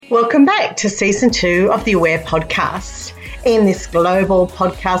Welcome back to Season 2 of the Aware Podcast. In this global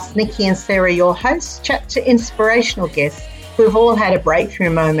podcast, Nikki and Sarah, your hosts, chat to inspirational guests who have all had a breakthrough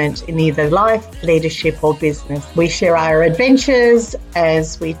moment in either life, leadership or business. We share our adventures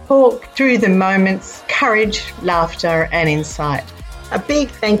as we talk through the moments, courage, laughter and insight. A big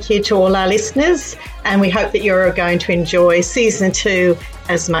thank you to all our listeners, and we hope that you're going to enjoy Season 2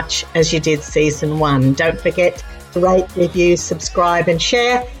 as much as you did Season 1. Don't forget to rate, review, subscribe and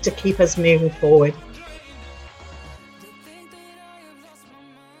share to keep us moving forward.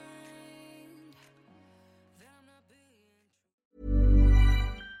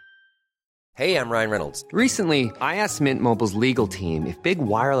 Hey, I'm Ryan Reynolds. Recently, I asked Mint Mobile's legal team if big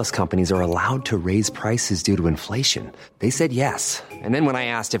wireless companies are allowed to raise prices due to inflation. They said yes. And then when I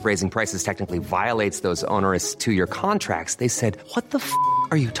asked if raising prices technically violates those onerous 2-year contracts, they said, "What the f***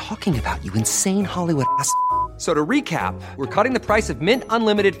 are you talking about, you insane Hollywood ass?" So to recap, we're cutting the price of Mint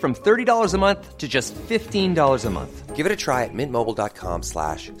Unlimited from $30 a month to just $15 a month. Give it a try at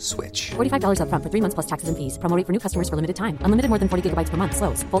mintmobile.com/switch. $45 up front for 3 months plus taxes and fees. Promo rate for new customers for limited time. Unlimited more than 40 gigabytes per month.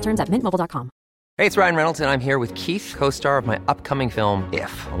 Slows full terms at mintmobile.com. Hey, it's Ryan Reynolds, and I'm here with Keith, co-star of my upcoming film,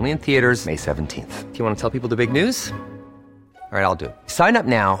 If, only in theaters May 17th. Do you want to tell people the big news? All right, I'll do it. Sign up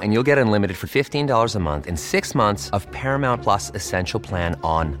now and you'll get unlimited for $15 a month and 6 months of Paramount Plus Essential Plan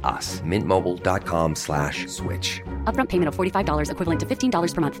on us. mintmobile.com/switch. Upfront payment of $45 equivalent to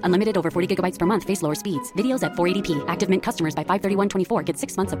 $15 per month. Unlimited over 40 gigabytes per month. Face lower speeds. Videos at 480p. Active Mint customers by 531.24 get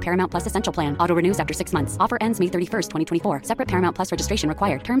 6 months of Paramount Plus Essential Plan. Auto renews after 6 months. Offer ends May 31st, 2024. Separate Paramount Plus registration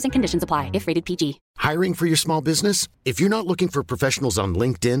required. Terms and conditions apply if rated PG. Hiring for your small business? If you're not looking for professionals on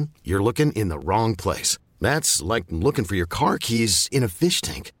LinkedIn, you're looking in the wrong place. That's like looking for your car keys in a fish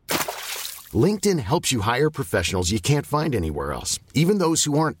tank. LinkedIn helps you hire professionals you can't find anywhere else, even those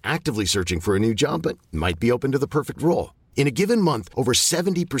who aren't actively searching for a new job but might be open to the perfect role. In a given month, over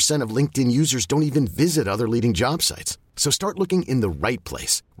 70% of LinkedIn users don't even visit other leading job sites. So start looking in the right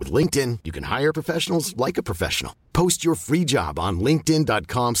place. With LinkedIn, you can hire professionals like a professional. Post your free job on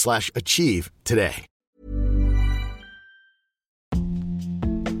linkedin.com/achieve today.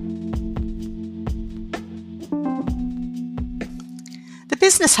 The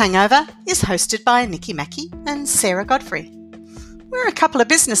Business Hangover is hosted by Nikki Mackie and Sarah Godfrey. We're a couple of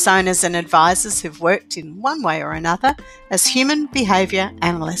business owners and advisors who've worked in one way or another as human behaviour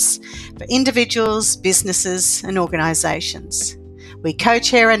analysts for individuals, businesses and organisations. We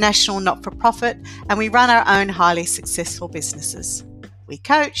co-chair a national not-for-profit and we run our own highly successful businesses. We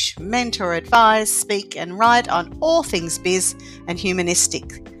coach, mentor, advise, speak and write on all things biz and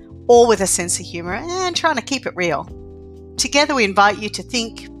humanistic, all with a sense of humour and trying to keep it real. Together we invite you to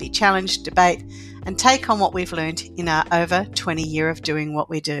think, be challenged, debate and take on what we've learned in our over 20 year of doing what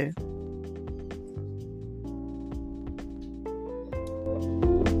we do.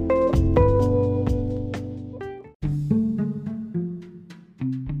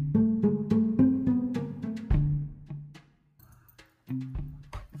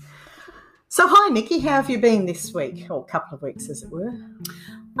 So hi Nikki, how have you been this week, or couple of weeks as it were?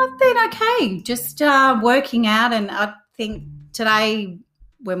 I've been okay, just working out, and I think today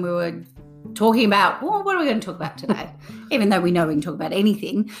when we were talking about, well, what are we going to talk about today? Even though we know we can talk about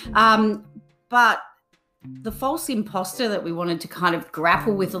anything. But the false imposter that we wanted to kind of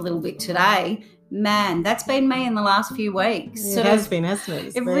grapple with a little bit today, man, that's been me in the last few weeks. It has been, hasn't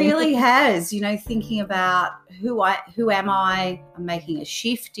it? It really has, thinking about who am I? I'm making a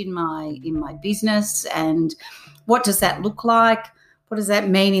shift in my business, and what does that look like? What does that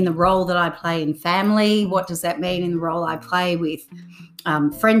mean in the role that I play in family? What does that mean in the role I play with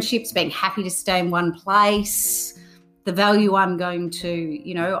friendships, being happy to stay in one place, the value I'm going to,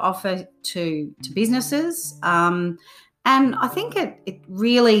 offer to businesses. And I think it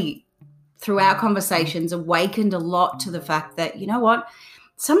really, through our conversations, awakened a lot to the fact that, you know what,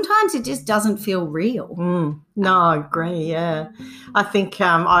 sometimes it just doesn't feel real. No, I agree, yeah. I think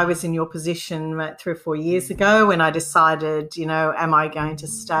I was in your position 3 or 4 years ago when I decided, am I going to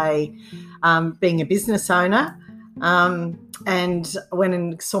stay being a business owner? And went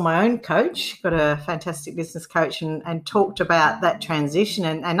and saw my own coach, got a fantastic business coach, and talked about that transition.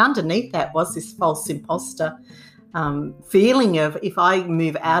 And underneath that was this false imposter feeling of, if I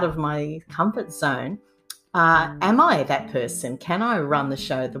move out of my comfort zone, am I that person? Can I run the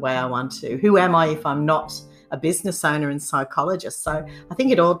show the way I want to? Who am I if I'm not a business owner and psychologist? So I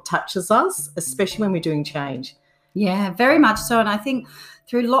think it all touches us, especially when we're doing change. Yeah, very much so. And I think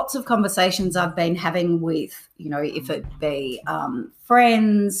through lots of conversations I've been having with, if it be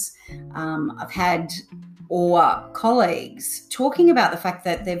friends, I've had, or colleagues, talking about the fact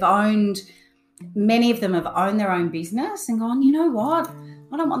that many of them have owned their own business and gone, you know what,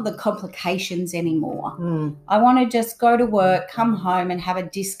 I don't want the complications anymore. I want to just go to work, come home and have a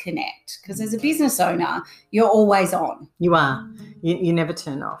disconnect, because as a business owner, you're always on. You are. You never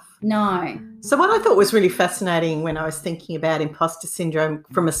turn off. No. So what I thought was really fascinating when I was thinking about imposter syndrome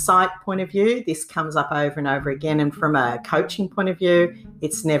from a psych point of view, this comes up over and over again, and from a coaching point of view,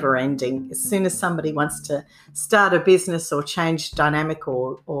 it's never ending. As soon as somebody wants to start a business or change dynamic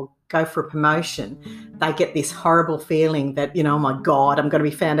or go for a promotion, they get this horrible feeling that, oh my God, I'm going to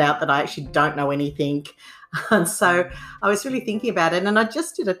be found out that I actually don't know anything. And so I was really thinking about it, and I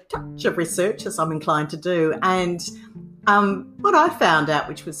just did a touch of research, as I'm inclined to do. And what I found out,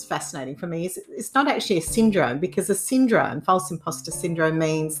 which was fascinating for me, is it's not actually a syndrome, because a syndrome, false imposter syndrome,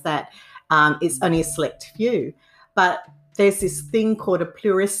 means that it's only a select few. But there's this thing called a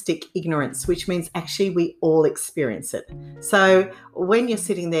pluralistic ignorance, which means actually we all experience it. So when you're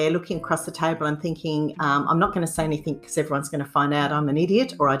sitting there looking across the table and thinking, I'm not going to say anything because everyone's going to find out I'm an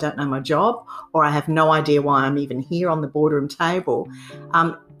idiot, or I don't know my job, or I have no idea why I'm even here on the boardroom table,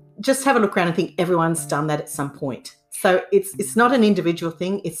 just have a look around and think everyone's done that at some point. So it's not an individual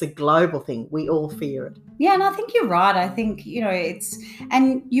thing, it's a global thing. We all fear it. Yeah, and I think you're right. I think,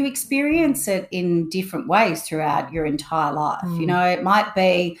 and you experience it in different ways throughout your entire life. It might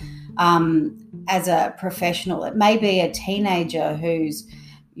be as a professional, it may be a teenager who's,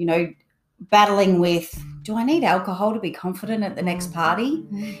 battling with, do I need alcohol to be confident at the next party?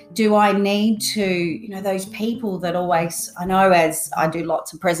 Do I need to, those people that always, I know as I do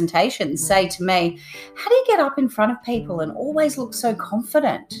lots of presentations, say to me, how do you get up in front of people and always look so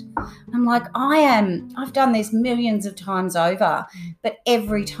confident? I'm like, I've done this millions of times over, but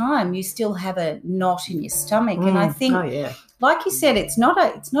every time you still have a knot in your stomach. And I think, like you said, it's not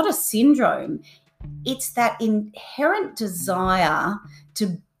a syndrome. It's that inherent desire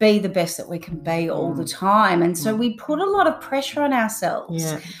to be the best that we can be all the time. And so we put a lot of pressure on ourselves.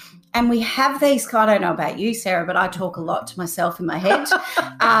 Yeah. And we have these, I don't know about you, Sarah, but I talk a lot to myself in my head.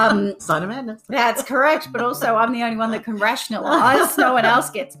 Sign of madness. That's correct. But also I'm the only one that can rationalise. No one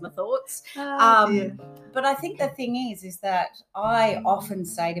else gets my thoughts. But I think the thing is that I often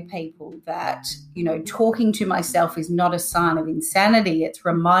say to people that, talking to myself is not a sign of insanity. It's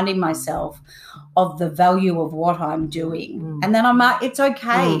reminding myself of the value of what I'm doing. And then it's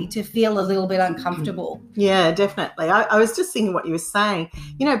okay to feel a little bit uncomfortable. Yeah, definitely. I was just thinking what you were saying.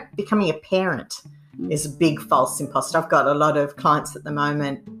 Becoming a parent is a big false imposter. I've got a lot of clients at the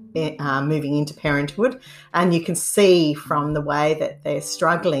moment moving into parenthood, and you can see from the way that they're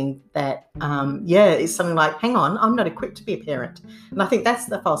struggling that, it's something like, hang on, I'm not equipped to be a parent. And I think that's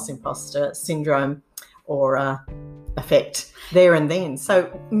the false imposter syndrome or effect there and then.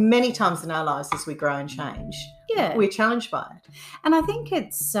 So many times in our lives as we grow and change, we're challenged by it. And I think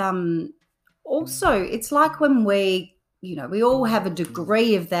it's also, it's like when we all have a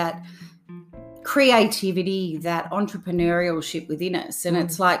degree of that creativity, that entrepreneurship within us. And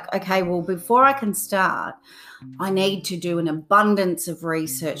it's like, okay, well, before I can start, I need to do an abundance of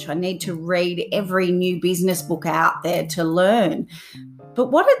research. I need to read every new business book out there to learn.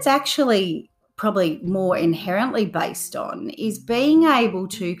 But what it's actually probably more inherently based on is being able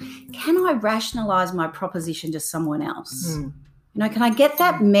to, can I rationalize my proposition to someone else? Can I get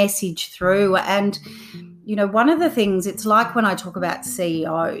that message through? And one of the things, it's like when I talk about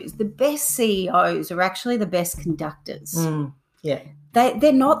CEOs, the best CEOs are actually the best conductors.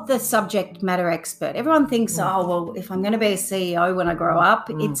 They're not the subject matter expert. Everyone thinks, if I'm going to be a CEO when I grow up,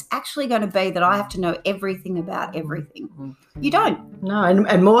 it's actually going to be that I have to know everything about everything. You don't. No,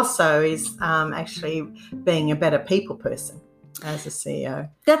 and more so is actually being a better people person as a CEO.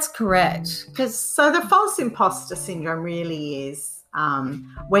 That's correct. So the false imposter syndrome really is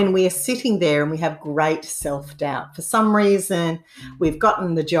when we're sitting there and we have great self-doubt. For some reason, we've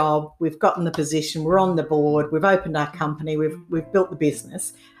gotten the job, we've gotten the position, we're on the board, we've opened our company, we've built the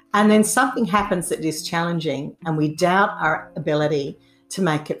business, and then something happens that is challenging and we doubt our ability to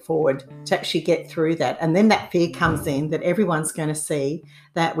make it forward, to actually get through that. And then that fear comes in that everyone's going to see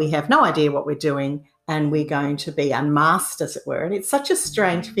that we have no idea what we're doing and we're going to be unmasked, as it were. And it's such a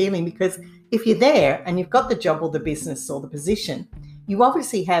strange feeling, because if you're there and you've got the job or the business or the position, you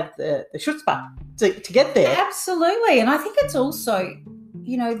obviously have the chutzpah to get there. Absolutely. And I think it's also,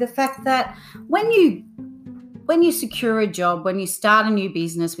 the fact that when you secure a job, when you start a new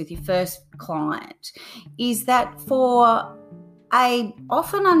business with your first client, is that for a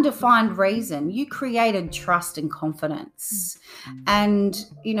often undefined reason, you created trust and confidence. And,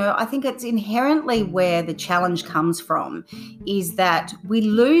 I think it's inherently where the challenge comes from, is that we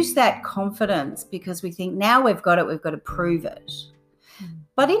lose that confidence because we think now we've got to prove it.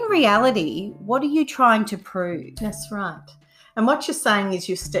 But in reality, what are you trying to prove? That's right. And what you're saying is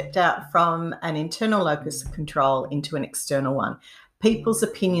you've stepped out from an internal locus of control into an external one. People's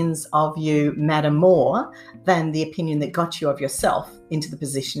opinions of you matter more than the opinion that got you of yourself into the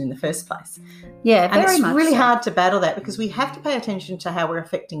position in the first place. Yeah, and very it's much really so. hard to battle that, because we have to pay attention to how we're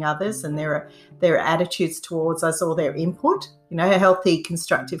affecting others and their attitudes towards us or their input. You know, healthy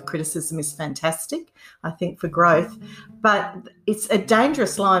constructive criticism is fantastic, I think, for growth. But it's a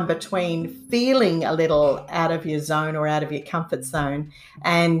dangerous line between feeling a little out of your zone or out of your comfort zone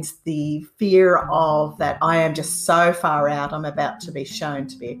and the fear of that I am just so far out, I'm about to be shown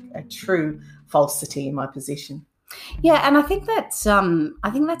to be a true falsity in my position. Yeah, and I think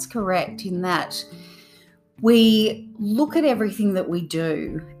that's correct in that we look at everything that we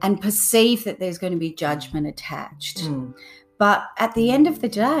do and perceive that there's going to be judgment attached. But at the end of the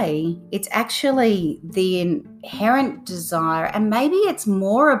day, it's actually the inherent desire, and maybe it's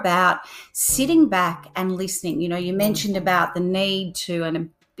more about sitting back and listening. You know, you mentioned about the need to, and a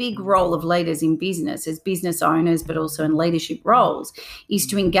big role of leaders in business as business owners, but also in leadership roles, is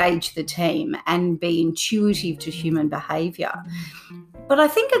to engage the team and be intuitive to human behaviour. But I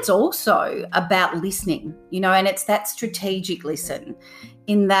think it's also about listening, you know, and it's that strategic listen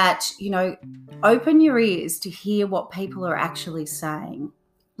in that, you know, open your ears to hear what people are actually saying.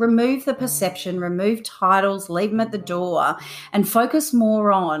 Remove the perception, remove titles, leave them at the door, and focus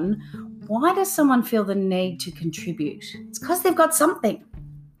more on why does someone feel the need to contribute? It's because they've got something.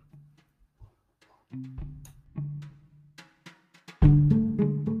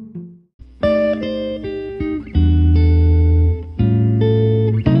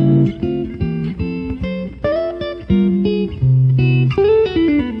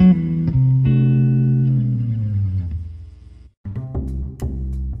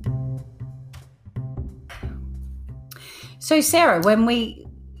 So, Sarah, when we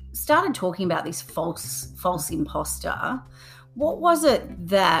started talking about this false imposter, what was it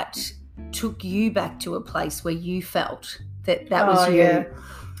that took you back to a place where you felt that was you? Yeah.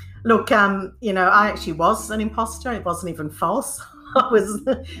 Look, you know, I actually was an imposter. It wasn't even false. I was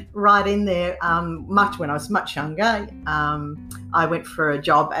right in there when I was much younger. I went for a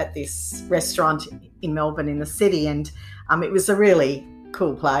job at this restaurant in Melbourne in the city, and it was a really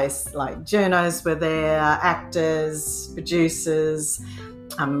cool place. Like, journos were there, actors, producers,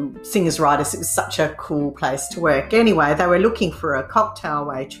 singers, writers. It was such a cool place to work. Anyway, they were looking for a cocktail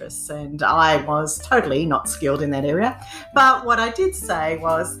waitress, and I was totally not skilled in that area. But what I did say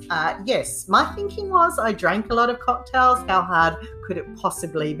was, yes, my thinking was I drank a lot of cocktails. How hard could it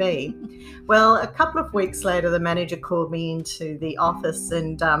possibly be? Well, a couple of weeks later, the manager called me into the office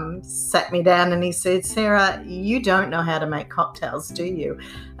and sat me down, and he said, Sarah, you don't know how to make cocktails, do you?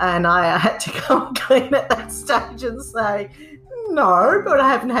 And I had to come clean at that stage and say, no, but I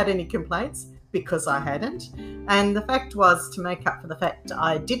haven't had any complaints, because I hadn't. And the fact was, to make up for the fact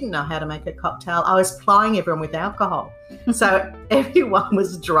I didn't know how to make a cocktail, I was plying everyone with alcohol. So everyone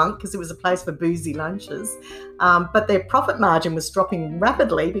was drunk because it was a place for boozy lunches. But their profit margin was dropping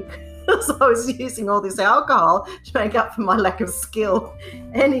rapidly because I was using all this alcohol to make up for my lack of skill.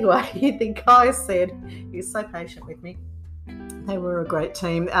 Anyway, the guy said, he was so patient with me. They were a great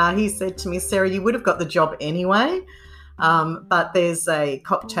team. He said to me, Sarah, you would have got the job anyway. But there's a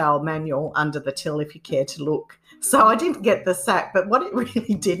cocktail manual under the till if you care to look. So I didn't get the sack, but what it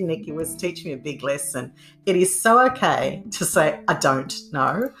really did, Nikki, was teach me a big lesson. It is so okay to say, I don't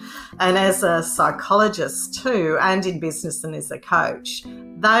know. And as a psychologist too, and in business and as a coach,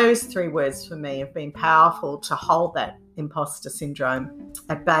 those three words for me have been powerful to hold that imposter syndrome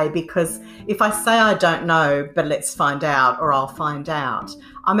at bay, because if I say I don't know, but let's find out, or I'll find out,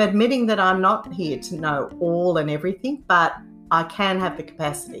 I'm admitting that I'm not here to know all and everything, but I can have the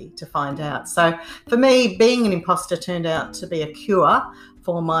capacity to find out. So for me, being an imposter turned out to be a cure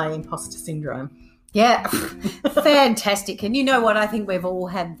for my imposter syndrome. Yeah, fantastic. And you know what? I think we've all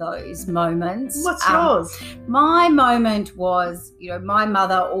had those moments. What's yours? My moment was, you know, my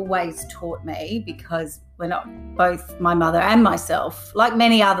mother always taught me, because we're not, both my mother and myself, like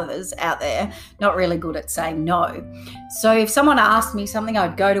many others out there, not really good at saying no. So if someone asked me something,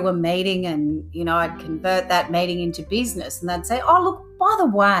 I'd go to a meeting and, you know, I'd convert that meeting into business, and they'd say, oh, look, by the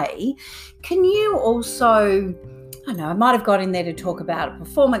way, can you also, I don't know, I might have got in there to talk about a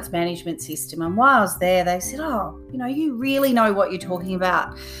performance management system. And while I was there, they said, oh, you know, you really know what you're talking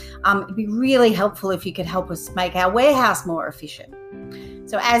about. It'd be really helpful if you could help us make our warehouse more efficient.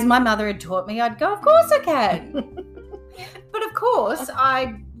 So as my mother had taught me, I'd go, of course I can. But of course,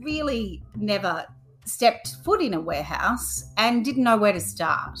 I really never stepped foot in a warehouse and didn't know where to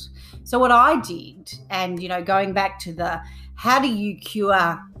start. So what I did, and, you know, going back to the how do you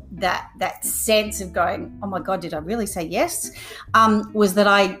cure that sense of going, oh my God, did I really say yes? Was that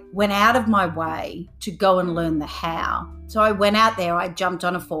I went out of my way to go and learn the how. So I went out there, I jumped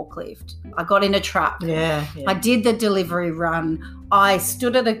on a forklift, I got in a truck, I did the delivery run, I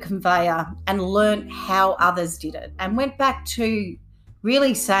stood at a conveyor and learned how others did it, and went back to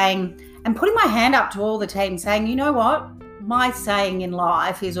really saying and putting my hand up to all the team saying, you know what, my saying in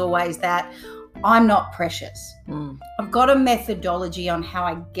life is always that I'm not precious. I've got a methodology on how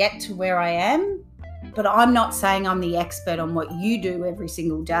I get to where I am, but I'm not saying I'm the expert on what you do every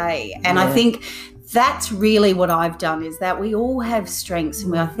single day. And I think that's really what I've done, is that we all have strengths.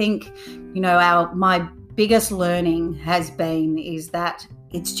 And I think, my biggest learning has been is that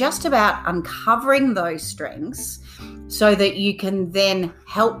it's just about uncovering those strengths so that you can then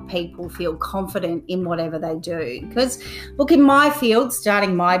help people feel confident in whatever they do. Because, look, in my field,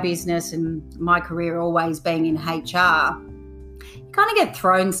 starting my business and my career always being in HR, you kind of get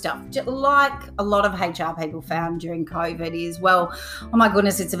thrown stuff, like a lot of HR people found during COVID is, well, oh my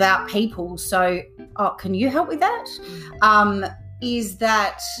goodness, it's about people. So, can you help with that? Is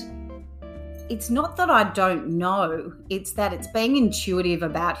that it's not that I don't know, it's that it's being intuitive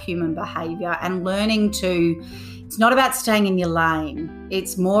about human behaviour and learning to, it's not about staying in your lane.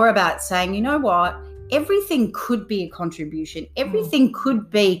 It's more about saying, you know what, everything could be a contribution. Everything could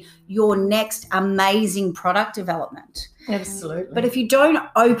be your next amazing product development. Absolutely. But if you don't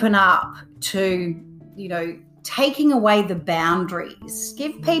open up to, taking away the boundaries,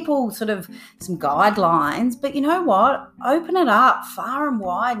 give people sort of some guidelines, but you know what, open it up far and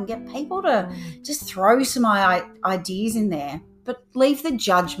wide and get people to just throw some ideas in there, but leave the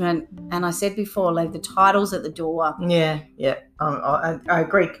judgment, and I said before, leave the titles at the door. I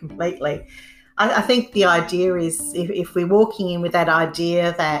agree completely. I think the idea is if we're walking in with that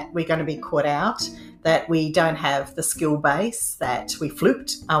idea that we're going to be caught out, that we don't have the skill base, that we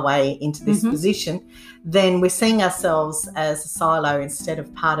fluked our way into this position, then we're seeing ourselves as a silo instead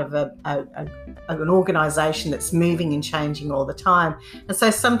of part of an organisation that's moving and changing all the time. And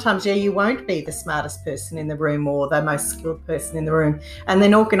so sometimes, you won't be the smartest person in the room or the most skilled person in the room. And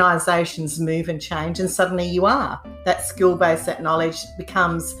then organisations move and change, and suddenly you are. That skill base, that knowledge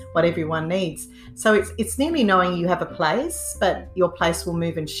becomes what everyone needs. So it's nearly knowing you have a place, but your place will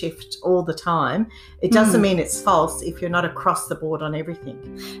move and shift all the time. It doesn't mean it's false if you're not across the board on everything.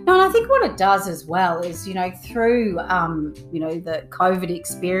 No, and I think what it does as well is, through, the COVID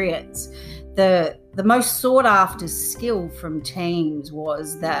experience, the most sought after skill from teams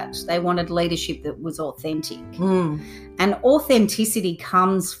was that they wanted leadership that was authentic. And authenticity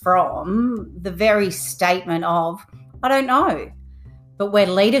comes from the very statement of, I don't know. But where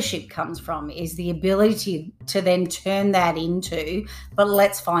leadership comes from is the ability to then turn that into, but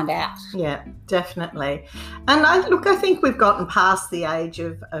let's find out. Yeah, definitely. And I think we've gotten past the age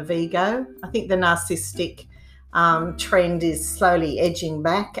of ego. I think the narcissistic trend is slowly edging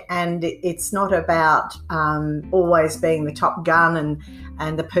back, and it's not about always being the top gun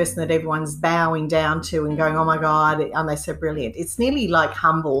and the person that everyone's bowing down to and going, oh my God, aren't they so brilliant? It's nearly like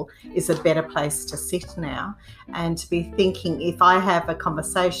humble is a better place to sit now, and to be thinking, if I have a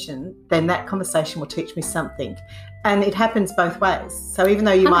conversation, then that conversation will teach me something. And it happens both ways. So even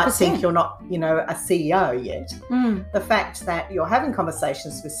though you 100%. Might think you're not, a CEO yet, the fact that you're having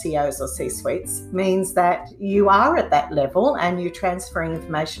conversations with CEOs or C-suites means that you are at that level and you're transferring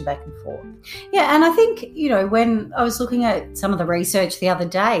information back and forth. Yeah, and I think, when I was looking at some of the research the other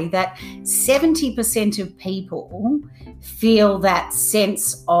day, that 70% of people feel that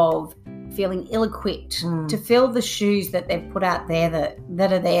sense of feeling ill-equipped to fill the shoes that they've put out there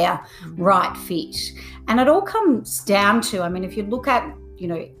that are their right fit. And it all comes down to, if you look at,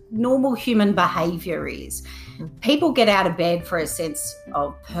 normal human behaviour is people get out of bed for a sense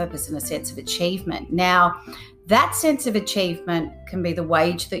of purpose and a sense of achievement. Now, that sense of achievement can be the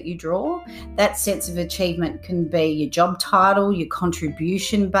wage that you draw. That sense of achievement can be your job title, your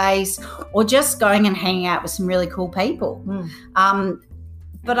contribution base, or just going and hanging out with some really cool people.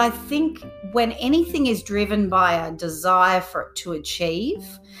 But I think when anything is driven by a desire for it to achieve,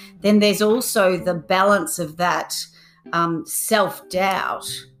 then there's also the balance of that self-doubt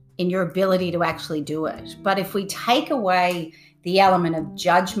in your ability to actually do it. But if we take away the element of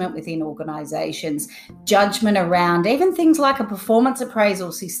judgment within organisations, judgment around even things like a performance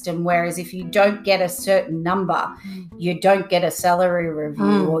appraisal system, whereas if you don't get a certain number, you don't get a salary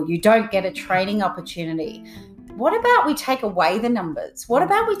review or you don't get a training opportunity. what about we take away the numbers? What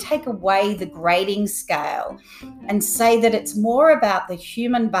about we take away the grading scale and say that it's more about the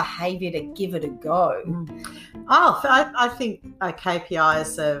human behaviour to give it a go? I think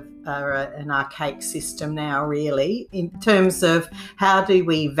KPIs are an archaic system now, really, in terms of how do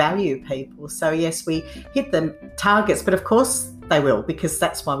we value people. So, yes, we hit the targets, but of course they will, because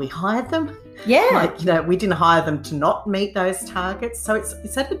that's why we hired them. Yeah. We didn't hire them to not meet those targets. So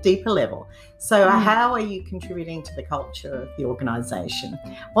it's at a deeper level. So how are you contributing to the culture of the organisation?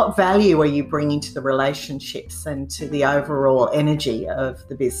 What value are you bringing to the relationships and to the overall energy of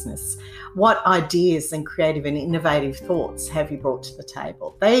the business? What ideas and creative and innovative thoughts have you brought to the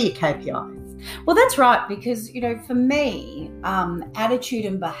table? They're your KPIs. Well, that's right, because, for me, attitude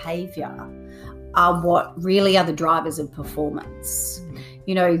and behaviour are what really are the drivers of performance.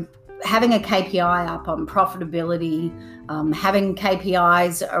 Having a KPI up on profitability, having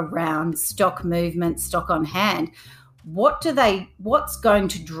KPIs around stock movement, stock on hand, what's going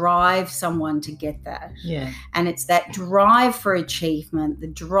to drive someone to get that? Yeah. And it's that drive for achievement, the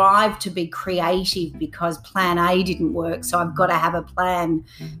drive to be creative because plan A didn't work, so I've got to have a plan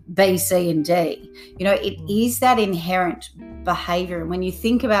B, C, and D. It is that inherent behavior. And when you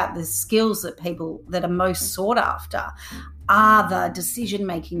think about the skills that are most sought after, are the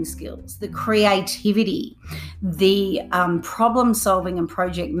decision-making skills, the creativity, the problem-solving and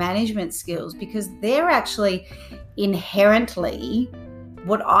project management skills, because they're actually inherently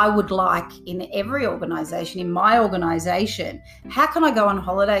what I would like in every organisation, in my organisation. How can I go on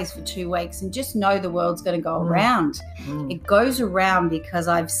holidays for 2 weeks and just know the world's going to go around? It goes around because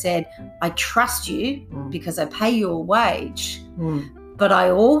I've said, I trust you because I pay you a wage, but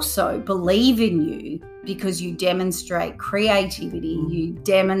I also believe in you because you demonstrate creativity, you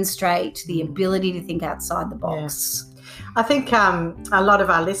demonstrate the ability to think outside the box. Yeah. I think a lot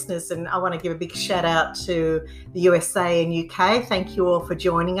of our listeners, and I want to give a big shout out to the USA and UK, thank you all for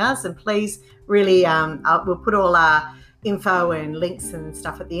joining us. And please really, we'll put all our info and links and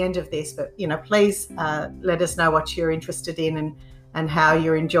stuff at the end of this, but, please let us know what you're interested in and how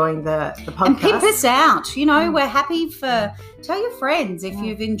you're enjoying the podcast. And pimp us out. We're happy tell your friends if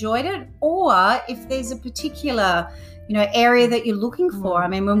you've enjoyed it, or if there's a particular, area that you're looking for. I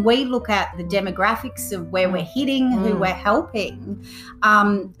mean, when we look at the demographics of where we're hitting, who we're helping,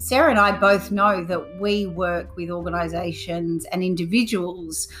 Sarah and I both know that we work with organisations and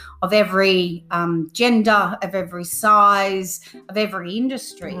individuals of every gender, of every size, of every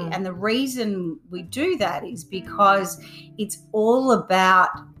industry. And the reason we do that is because it's all about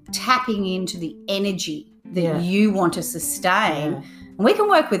tapping into the energy that you want to sustain. And we can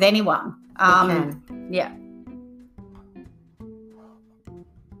work with anyone. Yeah.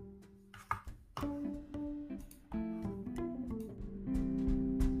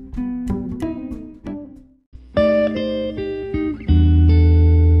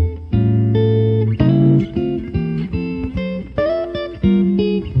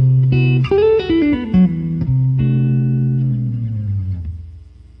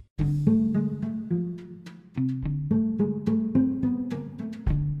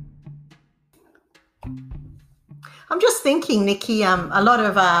 Thinking, Nikki, a lot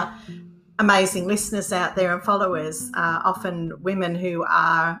of our amazing listeners out there and followers are often women who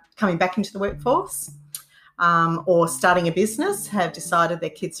are coming back into the workforce or starting a business, have decided their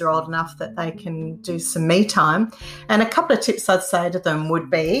kids are old enough that they can do some me time. And a couple of tips I'd say to them would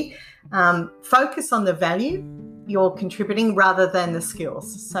be focus on the value you're contributing rather than the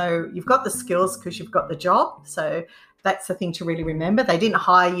skills. So you've got the skills because you've got the job. So that's the thing to really remember. They didn't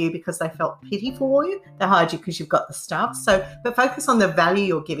hire you because they felt pity for you. They hired you because you've got the stuff. So, but focus on the value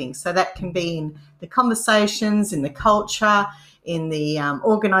you're giving. So that can be in the conversations, in the culture, in the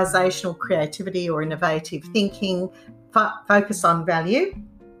organisational creativity or innovative thinking. Focus on value.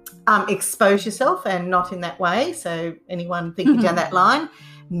 Expose yourself, and not in that way. So anyone thinking down that line,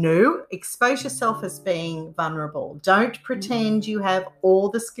 no, expose yourself as being vulnerable. Don't pretend you have all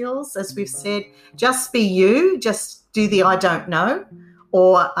the skills, as we've said. Just be you. Just do the I don't know,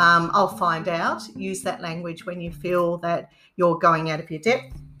 or I'll find out. Use that language when you feel that you're going out of your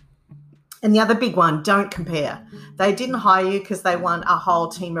depth. And the other big one, don't compare. They didn't hire you because they want a whole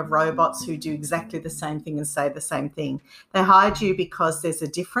team of robots who do exactly the same thing and say the same thing. They hired you because there's a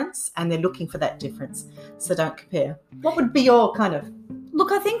difference and they're looking for that difference. So don't compare. What would be your kind of...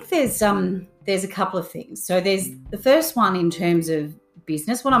 Look, I think there's a couple of things. So there's the first one in terms of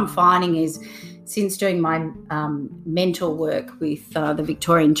business. What I'm finding is, since doing my mentor work with the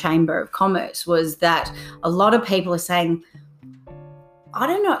Victorian Chamber of Commerce, was that a lot of people are saying, I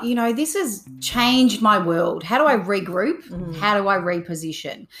don't know, this has changed my world. How do I regroup? How do I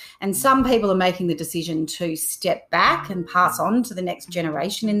reposition? And some people are making the decision to step back and pass on to the next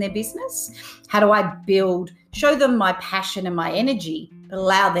generation in their business. How do I show them my passion and my energy, but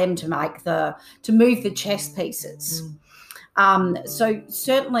allow them to move the chess pieces? So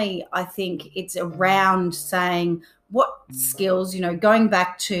certainly I think it's around saying, what skills, going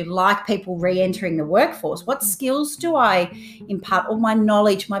back to like people re-entering the workforce, what skills do I impart, all my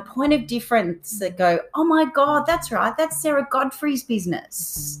knowledge, my point of difference that go, oh my God, that's right, that's Sarah Godfrey's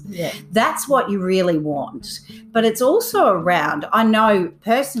business. Yeah. That's what you really want. But it's also around, I know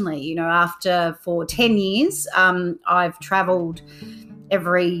personally, for 10 years, I've travelled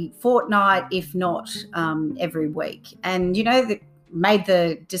every fortnight, if not every week. And, made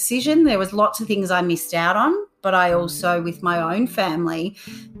the decision. There was lots of things I missed out on, but I also, with my own family,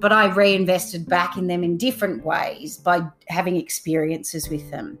 but I reinvested back in them in different ways by having experiences with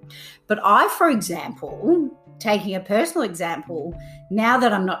them. But I, for example, taking a personal example, now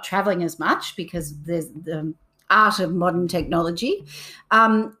that I'm not traveling as much because there's the art of modern technology,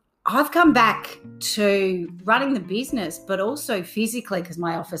 I've come back to running the business, but also physically, because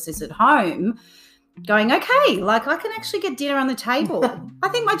my office is at home, going, okay, I can actually get dinner on the table. I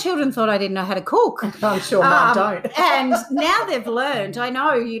think my children thought I didn't know how to cook. I'm sure Mum don't. And now they've learned. I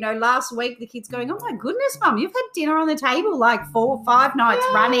know, last week the kids going, oh my goodness, Mum, you've had dinner on the table 4 or 5 nights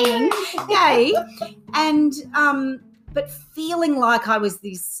running. Yay. And but feeling like I was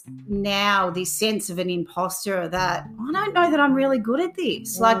this sense of an imposter that I don't know that I'm really good at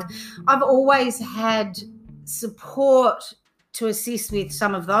this. I've always had support to assist with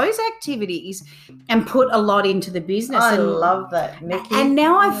some of those activities and put a lot into the business. I love that, Nikki. And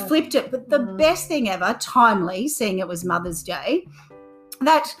now I've flipped it. But the best thing ever, timely, seeing it was Mother's Day,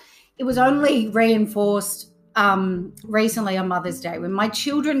 that it was only reinforced recently on Mother's Day when my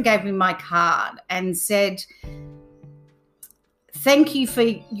children gave me my card and said, thank you for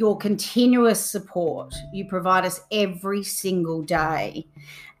your continuous support. You provide us every single day.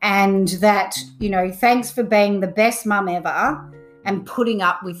 And that, thanks for being the best mum ever and putting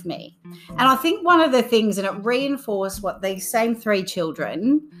up with me. And I think one of the things, and it reinforced what these same 3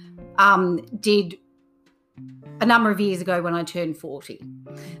 children did a number of years ago when I turned 40.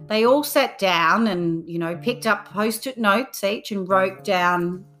 They all sat down and, picked up Post-it notes each and wrote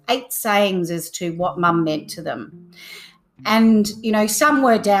down 8 sayings as to what mum meant to them. And, some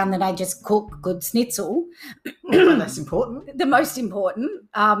were down that I just cook good schnitzel. That's important. The most important.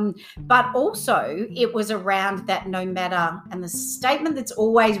 But also it was around that no matter, and the statement that's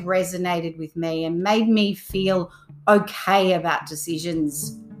always resonated with me and made me feel okay about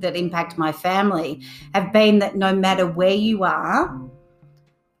decisions that impact my family have been that no matter where you are,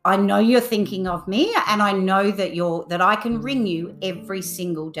 I know you're thinking of me and I know that I can ring you every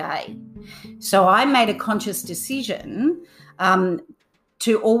single day. So I made a conscious decision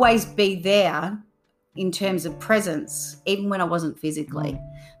to always be there in terms of presence, even when I wasn't physically.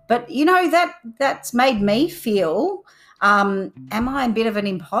 But, that's made me feel, am I a bit of an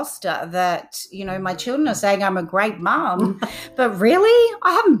imposter that, my children are saying I'm a great mum, but really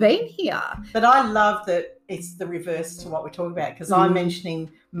I haven't been here. But I love that it's the reverse to what we're talking about, because I'm mentioning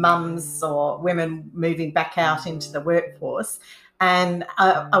mums or women moving back out into the workforce. And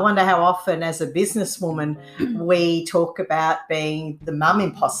I wonder how often as a businesswoman we talk about being the mum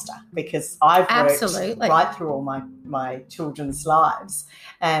imposter, because I've worked right through all my children's lives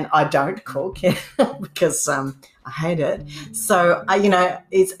and I don't cook because I hate it. So,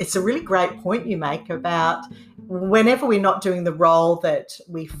 it's a really great point you make about whenever we're not doing the role that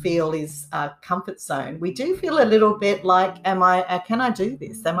we feel is a comfort zone, we do feel a little bit like, can I do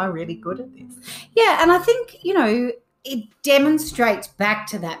this? Am I really good at this? Yeah, and I think, it demonstrates back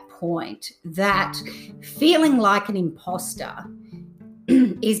to that point that feeling like an imposter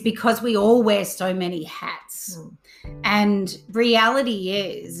is because we all wear so many hats. And reality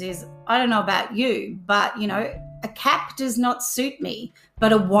is I don't know about you, but, a cap does not suit me,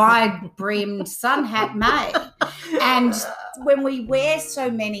 but a wide-brimmed sun hat may. And when we wear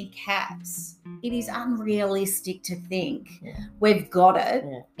so many caps, it is unrealistic to think we've got it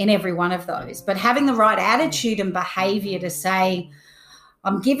in every one of those. But having the right attitude and behaviour to say,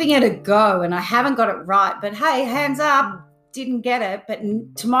 I'm giving it a go and I haven't got it right, but hey, hands up, didn't get it, but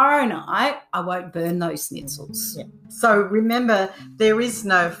tomorrow night I won't burn those schnitzels. Yeah. So remember, there is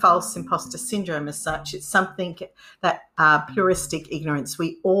no false imposter syndrome as such. It's something that pluralistic ignorance.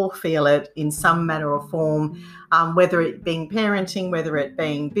 We all feel it in some manner or form, whether it being parenting, whether it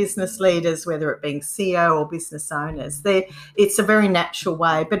being business leaders, whether it being CEO or business owners. It's a very natural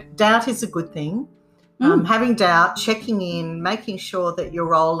way, but doubt is a good thing. Having doubt, checking in, making sure that you're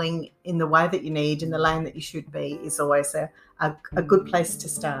rolling in the way that you need, in the lane that you should be, is always a good place to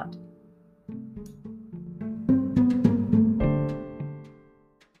start.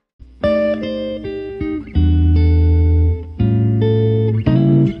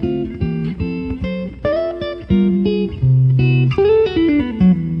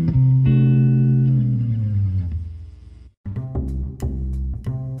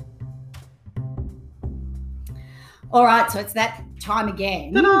 All right, so it's that time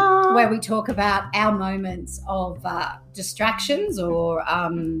again where we talk about our moments of distractions or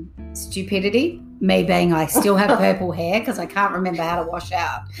stupidity. Me being I still have purple hair because I can't remember how to wash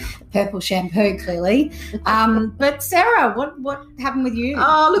out purple shampoo, clearly. But Sarah, what happened with you?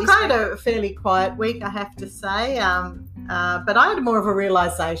 Oh, look, I had a fairly quiet week, I have to say. But I had more of a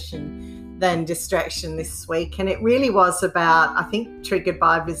realisation than distraction this week, and it really was about, I think, triggered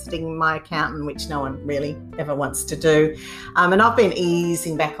by visiting my accountant, which no one really ever wants to do. And I've been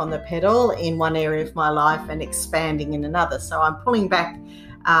easing back on the pedal in one area of my life and expanding in another. So I'm pulling back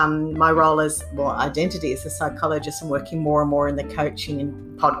my role as, identity as a psychologist and working more and more in the coaching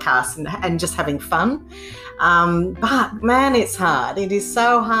and podcasts and just having fun. But man, it's hard. It is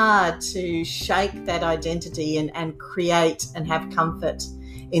so hard to shake that identity and create and have comfort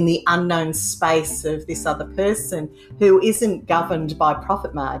in the unknown space of this other person who isn't governed by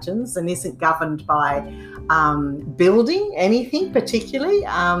profit margins and isn't governed by building anything particularly.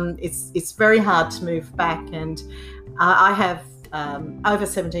 It's very hard to move back, and I have over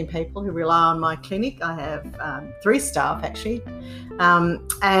 17 people who rely on my clinic. I have 3 staff actually,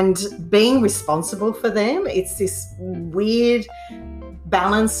 and being responsible for them, it's this weird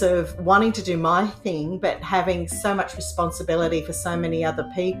balance of wanting to do my thing but having so much responsibility for so many other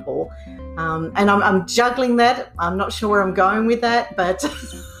people, and I'm juggling that. I'm not sure where I'm going with that, but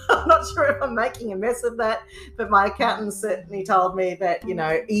I'm not sure if I'm making a mess of that. But my accountant certainly told me that,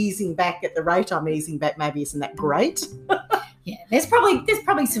 easing back at the rate I'm easing back maybe isn't that great. Yeah, there's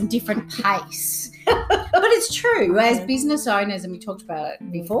probably some different pace. But it's true, as business owners, and we talked about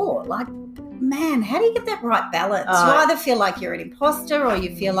it before, like, man, how do you get that right balance? You either feel like you're an imposter, or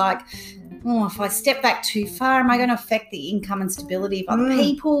you feel like, if I step back too far, am I going to affect the income and stability of other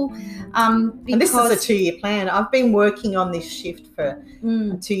people? And this is a 2-year plan. I've been working on this shift for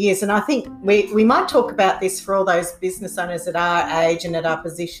 2 years, and I think we might talk about this for all those business owners at our age and at our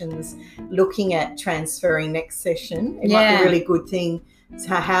positions looking at transferring next session. It might be a really good thing. So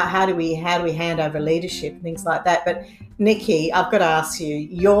how do we hand over leadership and things like that? But Nikki, I've got to ask you,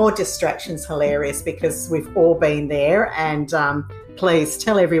 your distraction's hilarious because we've all been there, and please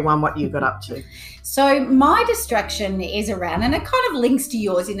tell everyone what you got up to. So my distraction is around, and it kind of links to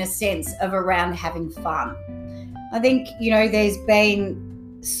yours in a sense of around having fun. I think, there's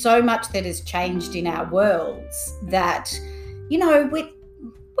been so much that has changed in our worlds that,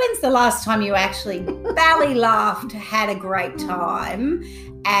 when's the last time you actually belly laughed, had a great time,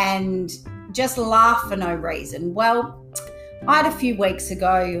 and just laugh for no reason? Well, I had a few weeks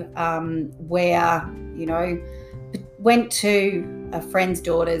ago where, went to a friend's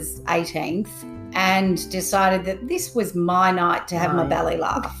daughter's 18th and decided that this was my night to have my belly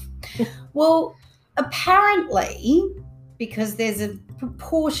laugh. Well, apparently, because there's a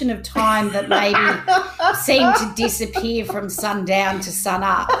proportion of time that maybe seemed to disappear from sundown to sun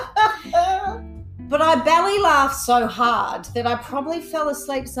up, but I belly laughed so hard that I probably fell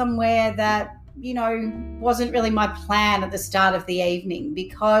asleep somewhere that, wasn't really my plan at the start of the evening,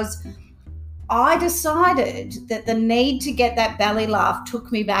 because I decided that the need to get that belly laugh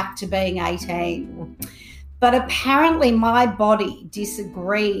took me back to being 18. But apparently my body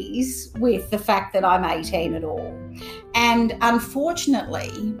disagrees with the fact that I'm 18 at all. And unfortunately,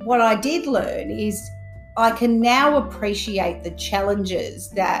 what I did learn is I can now appreciate the challenges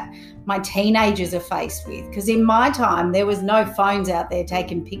that my teenagers are faced with. Because in my time, there was no phones out there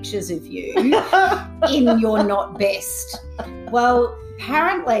taking pictures of you in your not best. Well,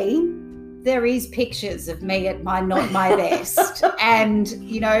 apparently there is pictures of me at my not my best. And,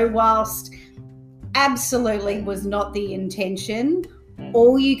 whilst absolutely was not the intention,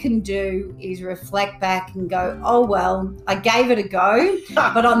 all you can do is reflect back and go, oh, well, I gave it a go,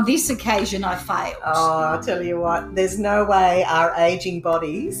 but on this occasion I failed. Oh, I'll tell you what, there's no way our aging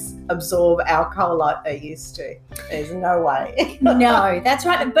bodies absorb alcohol like they used to. There's no way. No, that's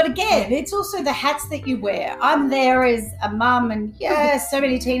right. But again, it's also the hats that you wear. I'm there as a mum, and so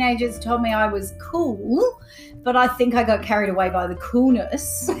many teenagers told me I was cool, but I think I got carried away by the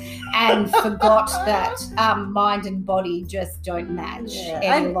coolness and forgot that mind and body just don't match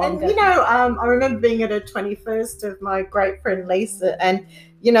any longer. And I remember being at a 21st of my great friend Lisa, and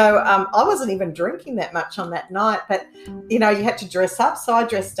I wasn't even drinking that much on that night, but, you had to dress up. So I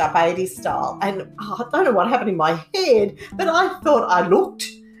dressed up 80s style. And I don't know what happened in my head, but I thought I looked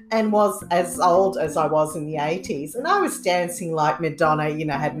and was as old as I was in the 80s. And I was dancing like Madonna,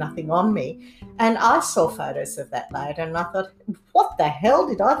 had nothing on me. And I saw photos of that later and I thought, what the hell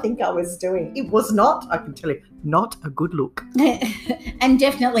did I think I was doing? It was not, I can tell you, not a good look. And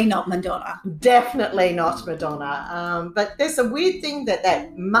definitely not Madonna. Definitely not Madonna. But there's a weird thing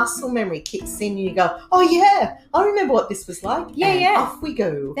that muscle memory kicks in and you go, oh yeah, I remember what this was like. Yeah. Off we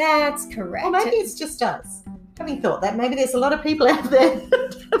go. That's correct. Or maybe it's just us. Having thought that, maybe there's a lot of people out there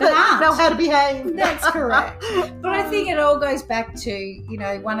that know how to behave. That's correct. But I think it all goes back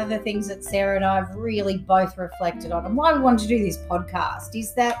to, one of the things that Sarah and I have really both reflected on and why we wanted to do this podcast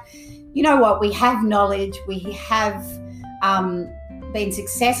is that, we have knowledge, we have been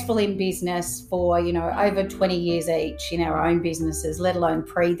successful in business for, over 20 years each in our own businesses, let alone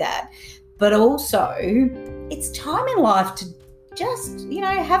pre that. But also it's time in life to just,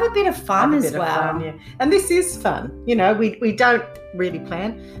 have a bit of fun as well. Yeah. And this is fun. We don't really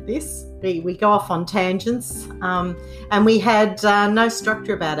plan this. We go off on tangents and we had no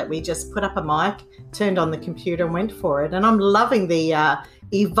structure about it. We just put up a mic, turned on the computer and went for it. And I'm loving the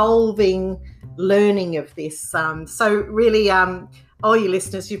evolving learning of this. So really, all you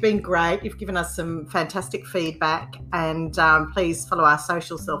listeners, you've been great. You've given us some fantastic feedback and please follow our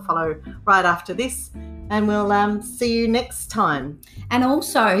socials. They'll follow right after this. And we'll see you next time. And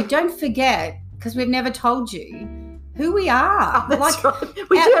also, don't forget, because we've never told you, who we are. Oh, that's right.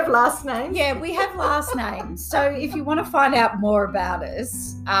 We do have last names. Yeah, we have last names. So if you want to find out more about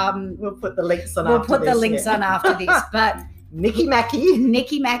us, we'll put the links on after this. But Nikki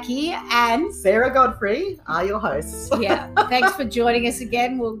Mackie and Sarah Godfrey are your hosts. Yeah. Thanks for joining us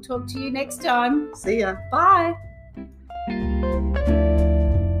again. We'll talk to you next time. See ya. Bye.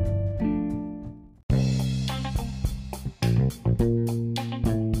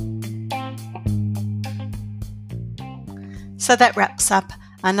 So that wraps up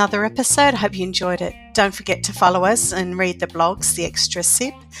another episode. Hope you enjoyed it. Don't forget to follow us and read the blogs, The Extra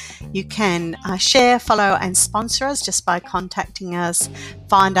Sip. You can share, follow and sponsor us just by contacting us.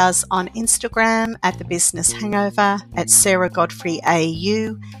 Find us on Instagram at The Business Hangover, at Sarah Godfrey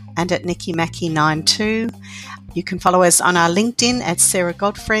AU and at Nikki Mackie 92. You can follow us on our LinkedIn at Sarah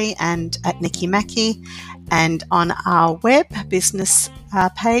Godfrey and at Nikki Mackie, and on our web business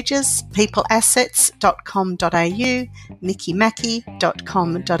pages, peopleassets.com.au,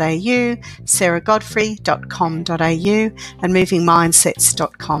 nikkimackie.com.au, sarahgodfrey.com.au, and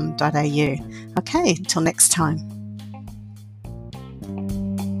movingmindsets.com.au. Okay, until next time.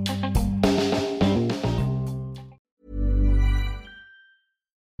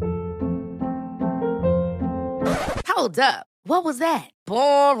 Hold up. What was that?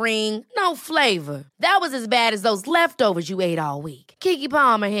 Boring. No flavor. That was as bad as those leftovers you ate all week. Keke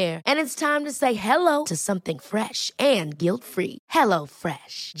Palmer here, and it's time to say hello to something fresh and guilt-free. Hello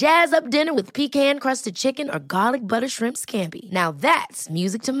Fresh. Jazz up dinner with pecan-crusted chicken or garlic butter shrimp scampi. Now that's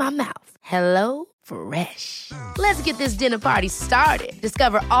music to my mouth. Hello Fresh. Let's get this dinner party started.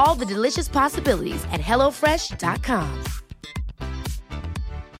 Discover all the delicious possibilities at hellofresh.com.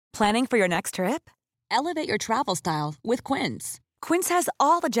 Planning for your next trip? Elevate your travel style with Quince. Quince has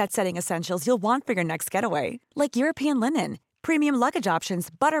all the jet-setting essentials you'll want for your next getaway, like European linen, premium luggage options,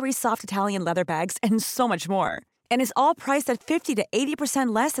 buttery soft Italian leather bags, and so much more. And is all priced at 50 to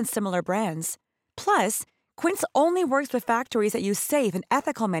 80% less than similar brands. Plus, Quince only works with factories that use safe and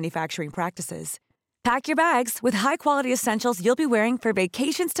ethical manufacturing practices. Pack your bags with high-quality essentials you'll be wearing for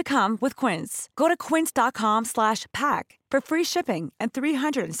vacations to come with Quince. Go to quince.com/pack for free shipping and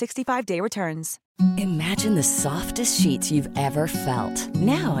 365-day returns. Imagine the softest sheets you've ever felt.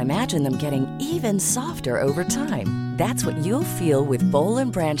 Now imagine them getting even softer over time. That's what you'll feel with Boll &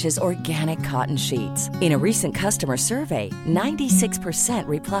 Branch's organic cotton sheets. In a recent customer survey, 96%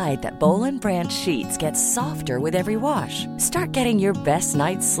 replied that Boll & Branch sheets get softer with every wash. Start getting your best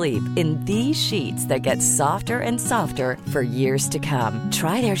night's sleep in these sheets that get softer and softer for years to come.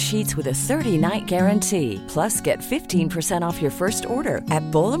 Try their sheets with a 30-night guarantee. Plus, get 15% off your first order at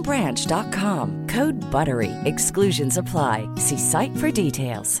bollandbranch.com. Code BUTTERY. Exclusions apply. See site for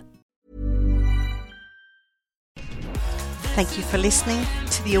details. Thank you for listening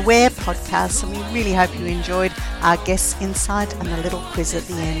to the Aware podcast, and we really hope you enjoyed our guest insight and the little quiz at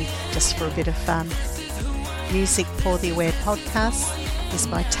the end, just for a bit of fun. Music for the Aware podcast is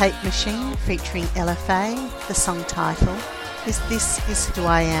by Tape Machine, featuring LFA. The song title is This Is Who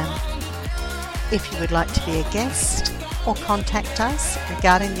I Am. If you would like to be a guest or contact us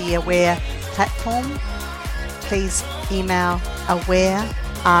regarding the Aware platform, please email aware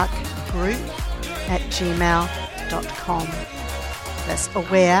awarearcgroup@gmail.com. That's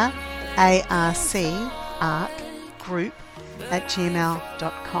aware, A-R-C, arc, group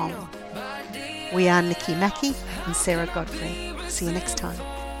 @gmail.com. We are Nikki Mackey and Sarah Godfrey. See you next time.